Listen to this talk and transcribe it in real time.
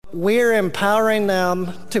We're empowering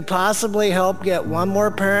them to possibly help get one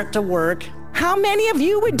more parent to work. How many of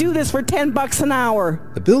you would do this for $10 an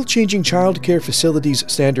hour? The bill changing child care facilities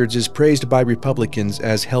standards is praised by Republicans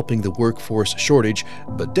as helping the workforce shortage,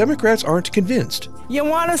 but Democrats aren't convinced. You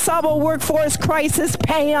want to solve a workforce crisis?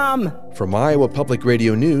 Pay them. From Iowa Public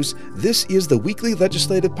Radio News, this is the weekly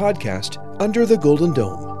legislative podcast, Under the Golden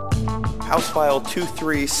Dome. House File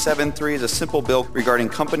 2373 is a simple bill regarding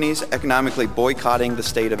companies economically boycotting the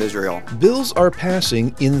state of Israel. Bills are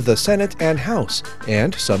passing in the Senate and House,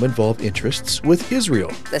 and some involve interests with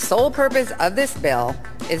Israel. The sole purpose of this bill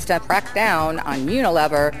is to crack down on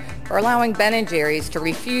Unilever for allowing Ben & Jerry's to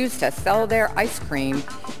refuse to sell their ice cream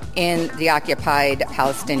in the occupied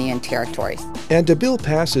Palestinian territories. And a bill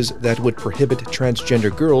passes that would prohibit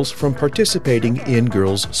transgender girls from participating in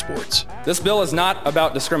girls' sports. This bill is not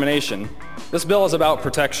about discrimination. This bill is about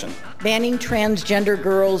protection. Banning transgender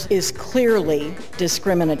girls is clearly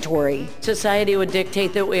discriminatory. Society would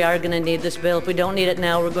dictate that we are going to need this bill. If we don't need it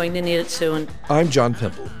now, we're going to need it soon. I'm John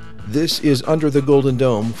Pemble. This is Under the Golden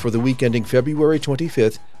Dome for the week ending February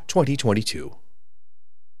 25th, 2022.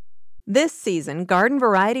 This season, Garden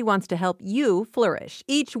Variety wants to help you flourish.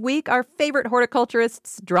 Each week, our favorite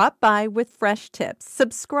horticulturists drop by with fresh tips.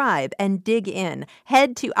 Subscribe and dig in.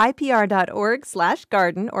 Head to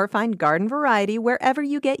ipr.org/garden or find Garden Variety wherever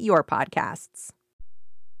you get your podcasts.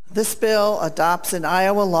 This bill adopts in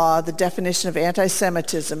Iowa law the definition of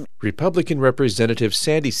anti-Semitism. Republican Representative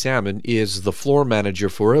Sandy Salmon is the floor manager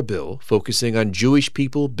for a bill focusing on Jewish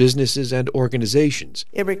people, businesses, and organizations.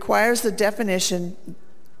 It requires the definition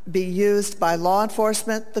be used by law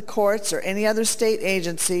enforcement, the courts, or any other state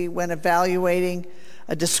agency when evaluating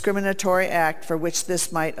a discriminatory act for which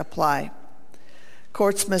this might apply.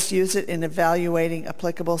 Courts must use it in evaluating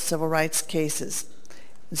applicable civil rights cases.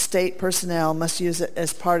 And state personnel must use it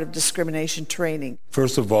as part of discrimination training.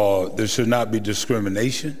 First of all, there should not be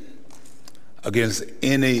discrimination against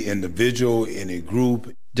any individual, any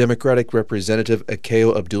group. Democratic Representative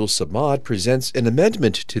Akeo Abdul-Samad presents an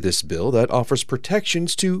amendment to this bill that offers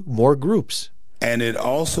protections to more groups. And it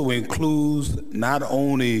also includes not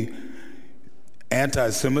only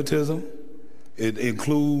anti-Semitism, it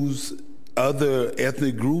includes other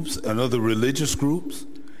ethnic groups and other religious groups.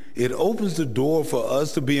 It opens the door for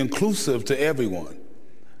us to be inclusive to everyone,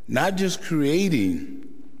 not just creating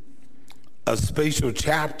a spatial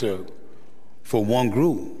chapter for one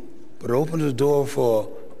group, but it opens the door for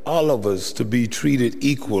all of us to be treated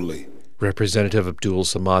equally. Representative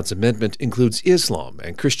Abdul-Samad's amendment includes Islam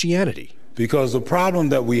and Christianity. Because the problem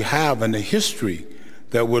that we have in the history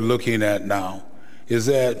that we're looking at now is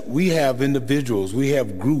that we have individuals, we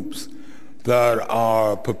have groups that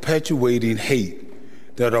are perpetuating hate,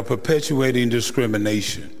 that are perpetuating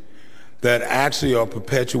discrimination, that actually are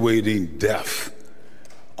perpetuating death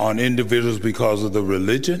on individuals because of their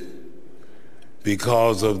religion,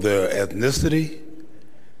 because of their ethnicity,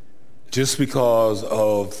 just because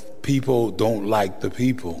of people don't like the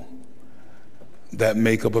people that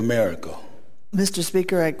make up America. Mr.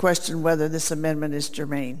 Speaker, I question whether this amendment is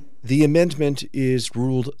germane. The amendment is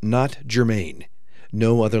ruled not germane.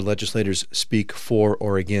 No other legislators speak for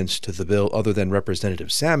or against the bill other than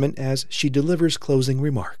Representative Salmon as she delivers closing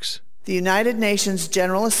remarks. The United Nations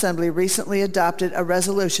General Assembly recently adopted a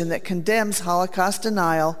resolution that condemns Holocaust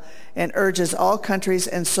denial and urges all countries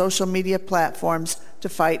and social media platforms to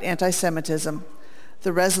fight anti-Semitism.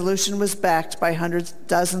 The resolution was backed by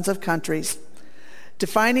dozens of countries.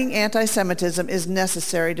 Defining anti-Semitism is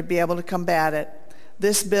necessary to be able to combat it.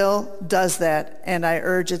 This bill does that, and I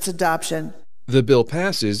urge its adoption. The bill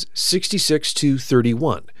passes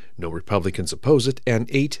 66-31. No Republicans oppose it, and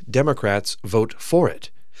 8 Democrats vote for it.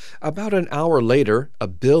 About an hour later, a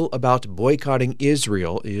bill about boycotting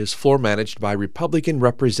Israel is floor managed by Republican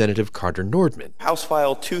Representative Carter Nordman. House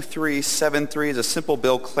File 2373 is a simple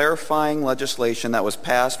bill clarifying legislation that was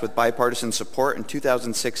passed with bipartisan support in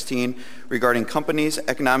 2016 regarding companies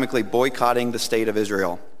economically boycotting the state of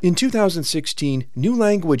Israel. In 2016, new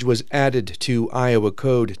language was added to Iowa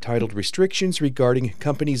Code titled Restrictions Regarding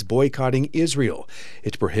Companies Boycotting Israel.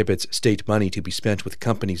 It prohibits state money to be spent with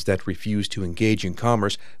companies that refuse to engage in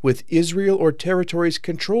commerce with Israel or territories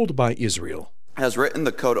controlled by Israel. As written,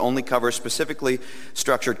 the code only covers specifically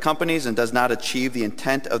structured companies and does not achieve the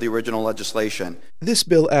intent of the original legislation. This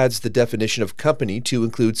bill adds the definition of company to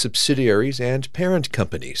include subsidiaries and parent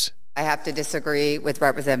companies. I have to disagree with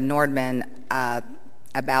Representative Nordman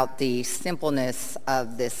about the simpleness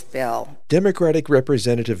of this bill. Democratic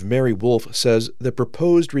Representative Mary Wolf says the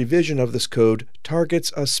proposed revision of this code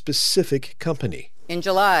targets a specific company. In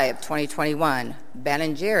July of 2021,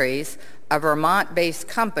 Ben & Jerry's a Vermont-based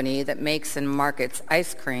company that makes and markets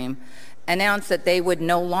ice cream, announced that they would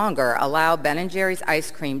no longer allow Ben & Jerry's ice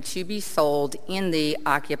cream to be sold in the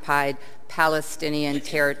occupied Palestinian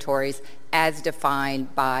territories as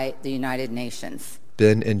defined by the United Nations.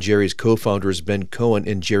 Ben & Jerry's co-founders Ben Cohen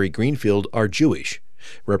and Jerry Greenfield are Jewish.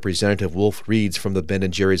 Representative Wolf reads from the Ben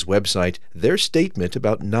 & Jerry's website their statement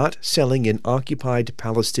about not selling in occupied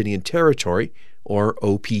Palestinian territory, or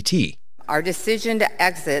OPT. Our decision to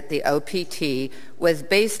exit the OPT was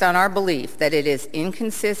based on our belief that it is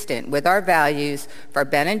inconsistent with our values for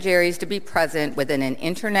Ben & Jerry's to be present within an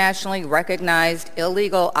internationally recognized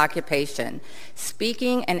illegal occupation.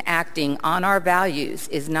 Speaking and acting on our values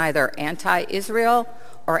is neither anti-Israel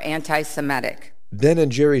or anti-Semitic. Ben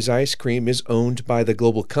 & Jerry's ice cream is owned by the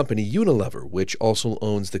global company Unilever, which also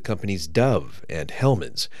owns the companies Dove and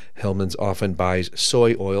Hellmann's. Hellmann's often buys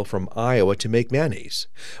soy oil from Iowa to make mayonnaise.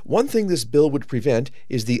 One thing this bill would prevent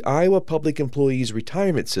is the Iowa Public Employees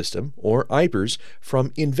Retirement System, or IPERS,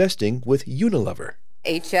 from investing with Unilever.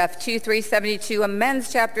 HF 2372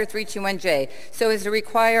 amends Chapter 321J so as to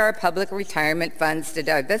require our public retirement funds to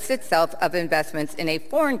divest itself of investments in a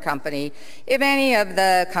foreign company if any of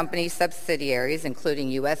the company's subsidiaries, including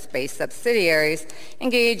U.S.-based subsidiaries,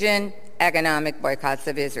 engage in economic boycotts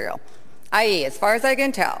of Israel. I.e., as far as I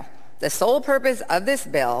can tell, the sole purpose of this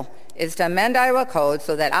bill is to amend Iowa code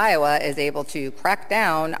so that Iowa is able to crack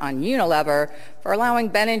down on Unilever for allowing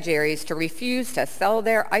Ben & Jerry's to refuse to sell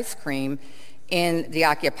their ice cream in the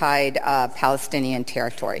occupied Palestinian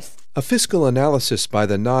territories. A fiscal analysis by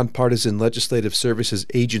the Nonpartisan Legislative Services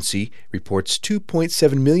Agency reports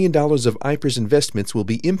 $2.7 million of IPERS investments will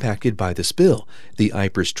be impacted by this bill. The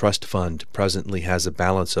IPERS Trust Fund presently has a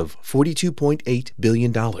balance of $42.8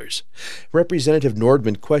 billion. Representative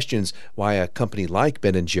Nordman questions why a company like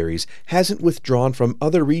Ben & Jerry's hasn't withdrawn from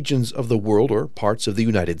other regions of the world or parts of the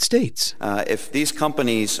United States. If these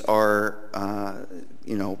companies are,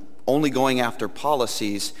 only going after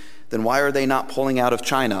policies, then why are they not pulling out of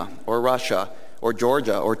China or Russia or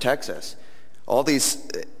Georgia or Texas? All of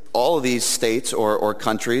these states or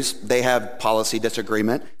countries, they have policy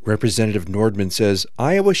disagreement. Representative Nordman says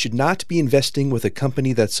Iowa should not be investing with a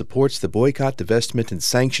company that supports the boycott, divestment, and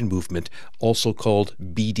sanction movement, also called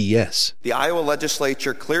BDS. The Iowa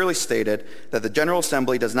legislature clearly stated that the General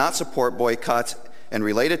Assembly does not support boycotts and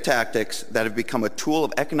related tactics that have become a tool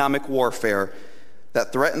of economic warfare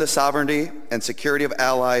that threaten the sovereignty and security of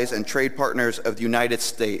allies and trade partners of the United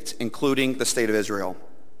States, including the State of Israel.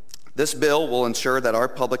 This bill will ensure that our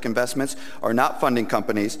public investments are not funding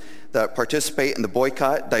companies that participate in the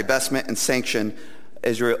boycott, divestment, and sanction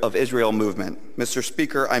of Israel movement. Mr.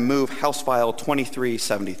 Speaker, I move House File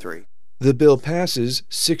 2373. The bill passes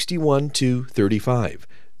 61-35.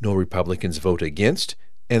 No Republicans vote against,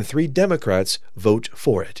 and 3 Democrats vote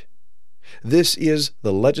for it. This is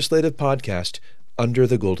the Legislative Podcast Under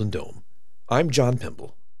the Golden Dome. I'm John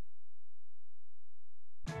Pemble.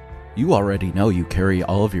 You already know you carry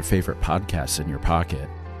all of your favorite podcasts in your pocket.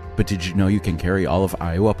 But did you know you can carry all of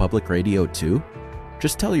Iowa Public Radio too?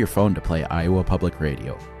 Just tell your phone to play Iowa Public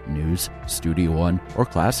Radio, News, Studio One, or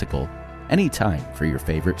Classical, anytime for your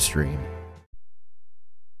favorite stream.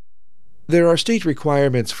 There are state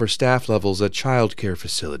requirements for staff levels at child care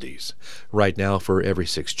facilities. Right now, for every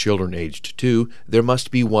 6 children aged 2, there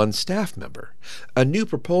must be 1 staff member. A new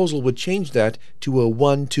proposal would change that to a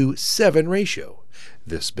 1-to-7 ratio.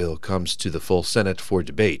 This bill comes to the full Senate for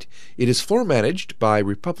debate. It is floor managed by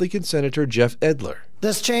Republican Senator Jeff Edler.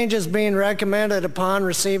 This change is being recommended upon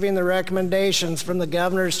receiving the recommendations from the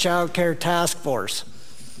Governor's Child Care Task Force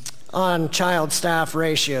on child staff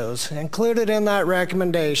ratios. Included in that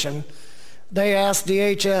recommendation, they asked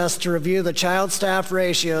DHS to review the child staff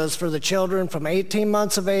ratios for the children from 18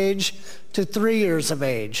 months of age to 3 years of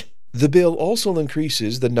age. The bill also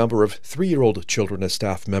increases the number of 3-year-old children a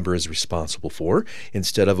staff member is responsible for.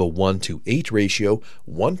 Instead of a 1-to-8 ratio,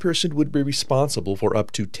 1 person would be responsible for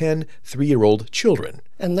up to 10 3-year-old children.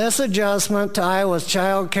 And this adjustment to Iowa's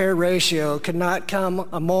child care ratio could not come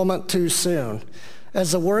a moment too soon.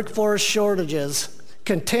 As the workforce shortages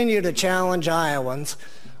continue to challenge Iowans,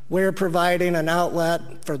 we're providing an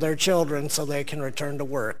outlet for their children so they can return to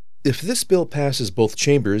work. If this bill passes both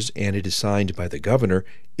chambers and it is signed by the governor,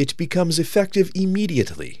 it becomes effective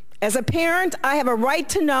immediately. As a parent, I have a right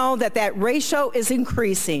to know that ratio is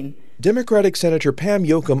increasing. Democratic Senator Pam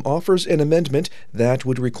Yoakum offers an amendment that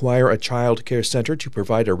would require a child care center to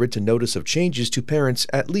provide a written notice of changes to parents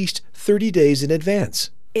at least 30 days in advance.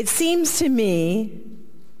 It seems to me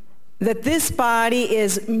that this body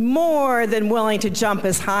is more than willing to jump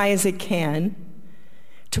as high as it can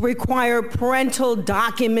to require parental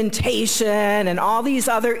documentation and all these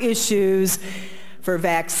other issues for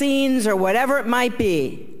vaccines or whatever it might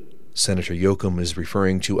be. Senator Yoakum is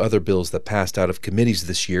referring to other bills that passed out of committees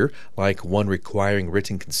this year, like one requiring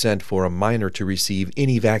written consent for a minor to receive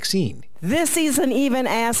any vaccine. This isn't even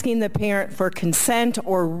asking the parent for consent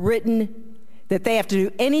or written, that they have to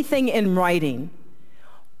do anything in writing.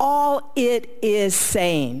 All it is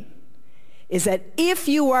saying is that if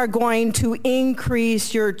you are going to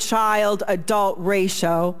increase your child-adult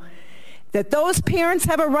ratio, that those parents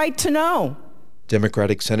have a right to know.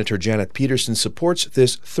 Democratic Senator Janet Peterson supports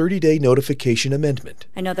this 30-day notification amendment.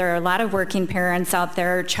 I know there are a lot of working parents out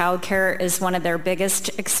there. Childcare is one of their biggest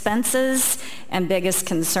expenses and biggest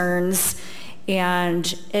concerns.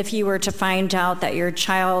 And if you were to find out that your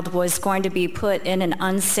child was going to be put in an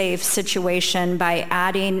unsafe situation by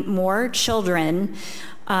adding more children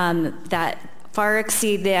that far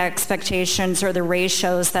exceed the expectations or the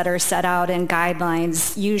ratios that are set out in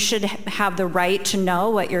guidelines, you should have the right to know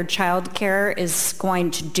what your child care is going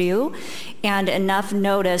to do and enough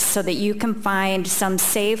notice so that you can find some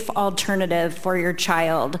safe alternative for your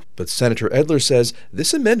child. But Senator Edler says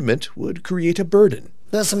this amendment would create a burden.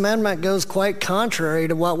 This amendment goes quite contrary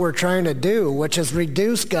to what we're trying to do, which is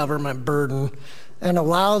reduce government burden and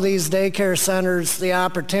allow these daycare centers the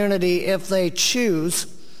opportunity, if they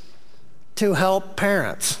choose, to help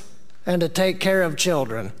parents and to take care of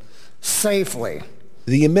children safely.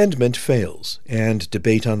 The amendment fails, and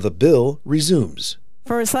debate on the bill resumes.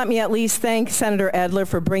 First, let me at least thank Senator Edler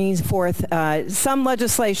for bringing forth some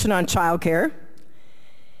legislation on child care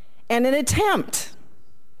and an attempt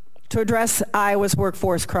to address Iowa's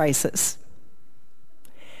workforce crisis.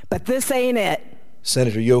 But this ain't it.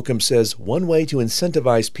 Senator Yoakum says one way to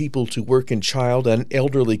incentivize people to work in child and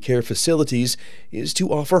elderly care facilities is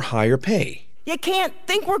to offer higher pay. You can't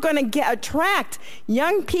think we're going to attract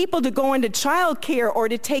young people to go into child care or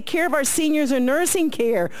to take care of our seniors in nursing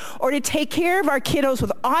care or to take care of our kiddos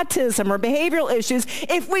with autism or behavioral issues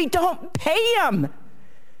if we don't pay them.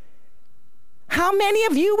 How many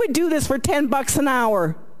of you would do this for $10 an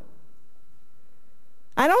hour?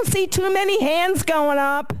 I don't see too many hands going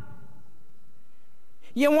up.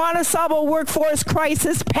 You want to solve a workforce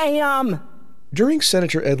crisis, pay them. During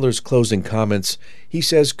Senator Edler's closing comments, he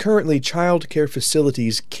says currently child care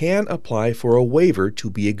facilities can apply for a waiver to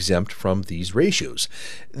be exempt from these ratios.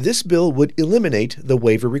 This bill would eliminate the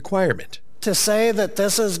waiver requirement. To say that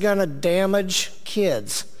this is going to damage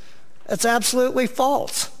kids, it's absolutely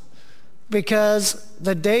false, because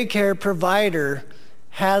the daycare provider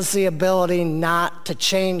has the ability not to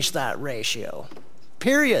change that ratio,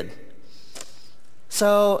 period.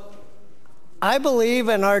 So I believe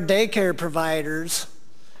in our daycare providers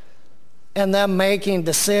and them making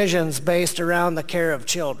decisions based around the care of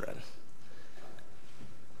children.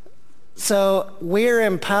 So we're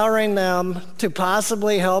empowering them to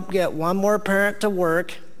possibly help get one more parent to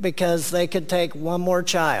work because they could take one more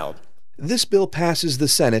child. This bill passes the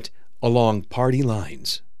Senate along party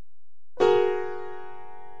lines.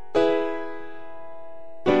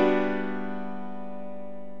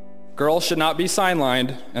 Girls should not be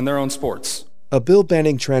sidelined in their own sports. A bill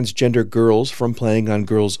banning transgender girls from playing on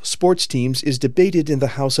girls' sports teams is debated in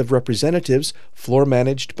the House of Representatives, floor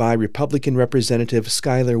managed by Republican Representative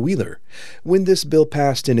Skylar Wheeler. When this bill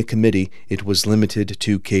passed in a committee, it was limited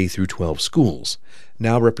to K-12 schools.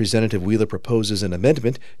 Now Representative Wheeler proposes an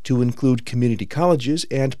amendment to include community colleges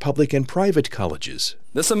and public and private colleges.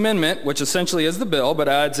 This amendment, which essentially is the bill but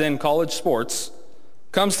adds in college sports,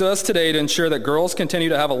 comes to us today to ensure that girls continue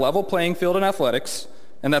to have a level playing field in athletics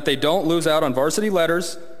and that they don't lose out on varsity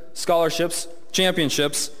letters, scholarships,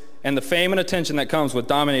 championships, and the fame and attention that comes with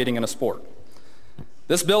dominating in a sport.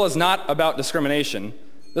 This bill is not about discrimination.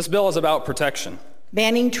 This bill is about protection.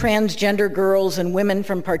 Banning transgender girls and women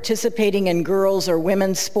from participating in girls' or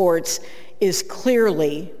women's sports is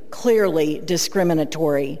clearly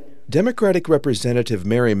discriminatory. Democratic Representative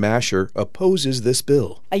Mary Masher opposes this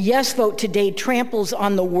bill. A yes vote today tramples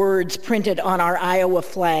on the words printed on our Iowa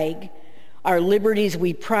flag, our liberties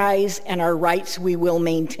we prize and our rights we will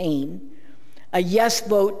maintain. A yes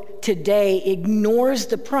vote today ignores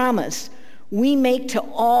the promise we make to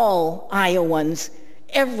all Iowans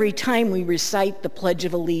every time we recite the Pledge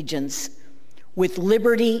of Allegiance, with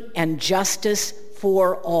liberty and justice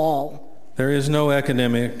for all. There is no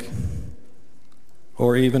academic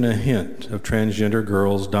or even a hint of transgender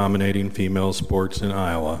girls dominating female sports in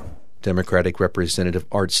Iowa. Democratic Representative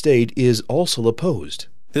Art Stade is also opposed.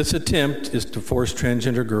 This attempt is to force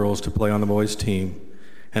transgender girls to play on the boys' team,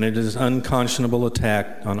 and it is an unconscionable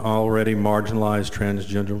attack on already marginalized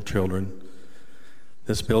transgender children.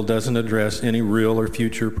 This bill doesn't address any real or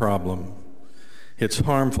future problem. It's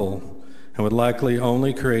harmful and would likely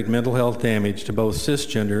only create mental health damage to both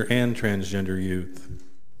cisgender and transgender youth.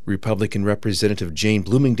 Republican Representative Jane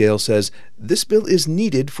Bloomingdale says this bill is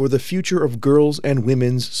needed for the future of girls and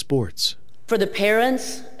women's sports. For the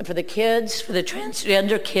parents, for the kids, for the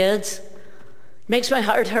transgender kids, it makes my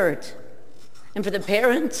heart hurt. And for the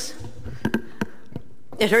parents,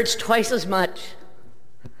 it hurts twice as much.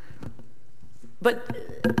 But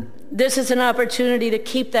this is an opportunity to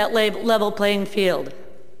keep that level playing field.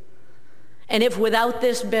 And if without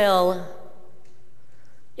this bill,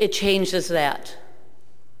 it changes that.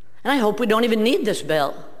 And I hope we don't even need this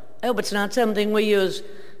bill. I hope it's not something we use.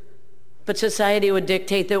 But society would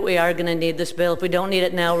dictate that we are going to need this bill. If we don't need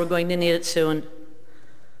it now, we're going to need it soon.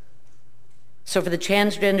 So for the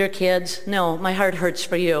transgender kids, no, my heart hurts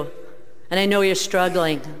for you. And I know you're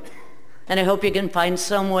struggling. And I hope you can find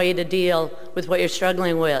some way to deal with what you're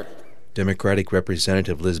struggling with. Democratic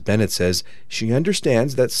Representative Liz Bennett says she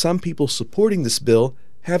understands that some people supporting this bill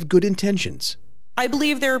have good intentions. I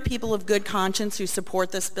believe there are people of good conscience who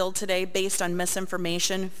support this bill today based on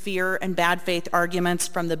misinformation, fear, and bad faith arguments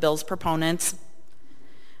from the bill's proponents.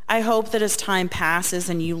 I hope that as time passes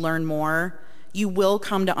and you learn more, you will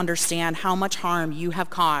come to understand how much harm you have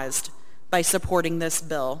caused by supporting this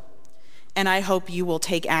bill. And I hope you will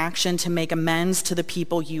take action to make amends to the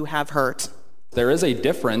people you have hurt. There is a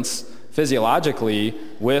difference physiologically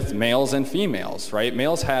with males and females, right?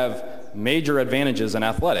 Males have major advantages in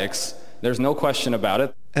athletics. There's no question about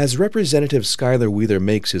it. As Representative Schuyler Wheeler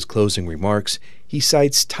makes his closing remarks, he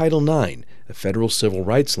cites Title IX, a federal civil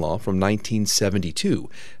rights law from 1972.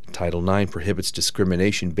 Title IX prohibits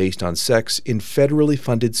discrimination based on sex in federally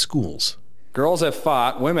funded schools. Girls have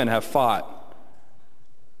fought, women have fought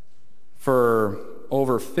for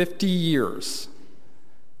over 50 years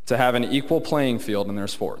to have an equal playing field in their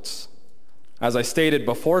sports. As I stated,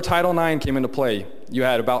 before Title IX came into play, you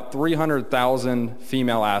had about 300,000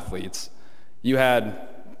 female athletes. You had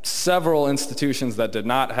several institutions that did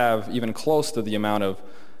not have even close to the amount of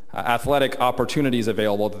athletic opportunities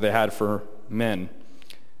available that they had for men.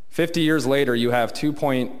 50 years later, you have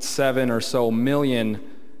 2.7 or so million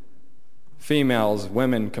females,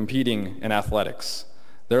 women competing in athletics.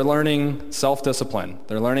 They're learning self-discipline.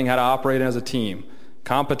 They're learning how to operate as a team,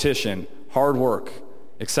 competition, hard work,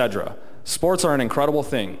 etc. Sports are an incredible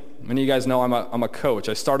thing. Many of you guys know I'm a coach.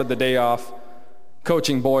 I started the day off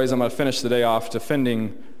coaching boys. I'm going to finish the day off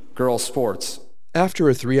defending girls' sports. After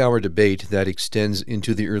a 3-hour debate that extends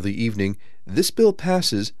into the early evening, this bill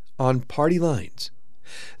passes on party lines.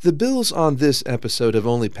 The bills on this episode have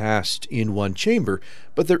only passed in one chamber,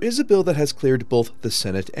 but there is a bill that has cleared both the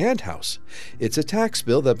Senate and House. It's a tax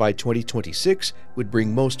bill that by 2026 would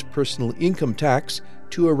bring most personal income tax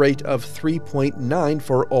to a rate of 3.9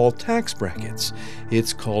 for all tax brackets.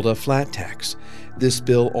 It's called a flat tax. This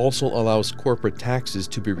bill also allows corporate taxes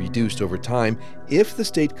to be reduced over time if the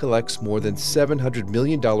state collects more than $700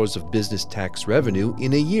 million of business tax revenue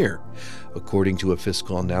in a year. According to a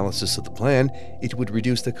fiscal analysis of the plan, it would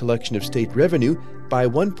reduce the collection of state revenue by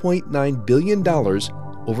 $1.9 billion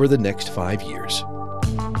over the next 5 years.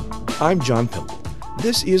 I'm John Pimble.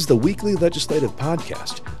 This is the weekly legislative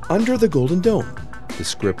podcast, Under the Golden Dome. The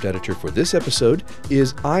script editor for this episode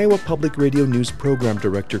is Iowa Public Radio News Program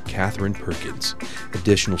Director Catherine Perkins.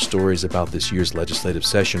 Additional stories about this year's legislative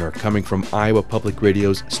session are coming from Iowa Public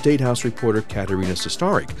Radio's State House reporter Katerina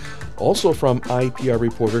Sostarek, also from IPR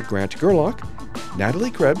reporter Grant Gerlach, Natalie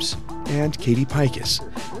Krebs, and Katie Pikus.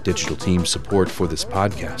 Digital team support for this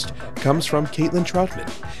podcast comes from Caitlin Troutman.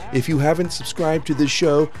 If you haven't subscribed to this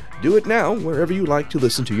show, do it now wherever you like to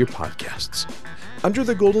listen to your podcasts. Under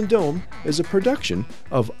the Golden Dome is a production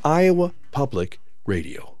of Iowa Public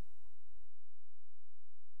Radio.